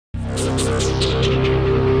So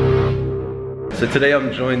today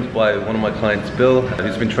I'm joined by one of my clients, Bill,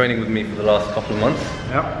 who's been training with me for the last couple of months.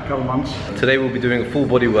 Yep, a couple of months. Today we'll be doing a full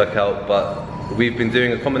body workout, but we've been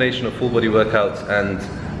doing a combination of full body workouts and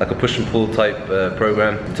like a push and pull type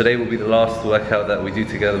program. Today will be the last workout that we do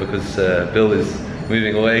together because Bill is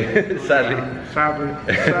moving away, sadly.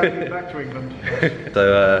 Sadly back to England.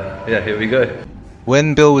 So yeah, here we go.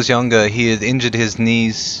 When Bill was younger, he had injured his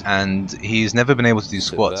knees and he's never been able to do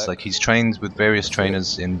squats. Like, he's trained with various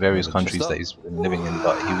trainers in various countries that he's been living in,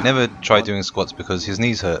 but he never tried doing squats because his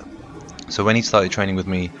knees hurt. So when he started training with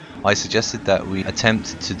me, I suggested that we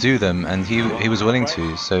attempt to do them, and he was willing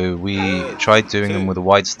to. So we tried doing them with a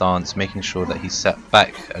wide stance, making sure that he sat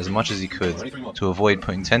back as much as he could to avoid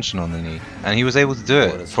putting tension on the knee. And he was able to do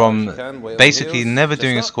it. From basically never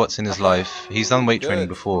doing squats in his life, he's done weight training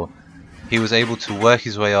before. He was able to work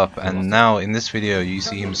his way up, and now in this video you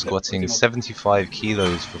see him squatting 75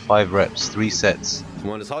 kilos for 5 reps, 3 sets,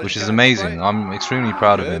 which is amazing. I'm extremely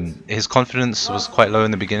proud of him. His confidence was quite low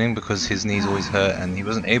in the beginning because his knees always hurt and he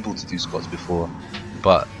wasn't able to do squats before.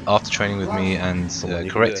 But after training with me and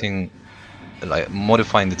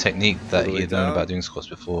modifying the technique that he had known about doing squats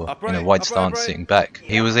before, in a wide stance sitting back,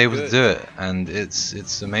 he was able to do it, and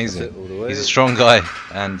it's amazing. He's a strong guy,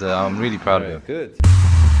 and I'm really proud of him.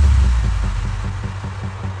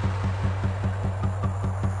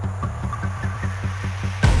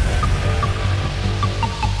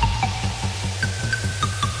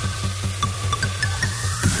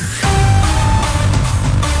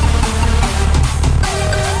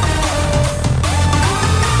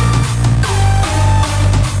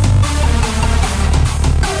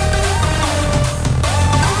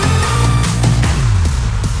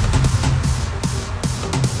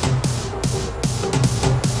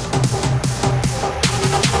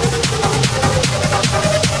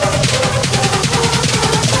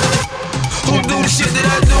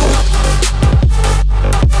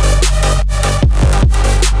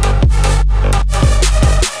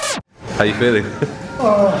 How you feeling?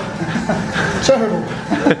 Terrible.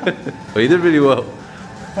 Well, you did really well.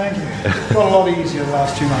 Thank you. Got a lot easier the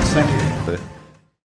last 2 months, thank you.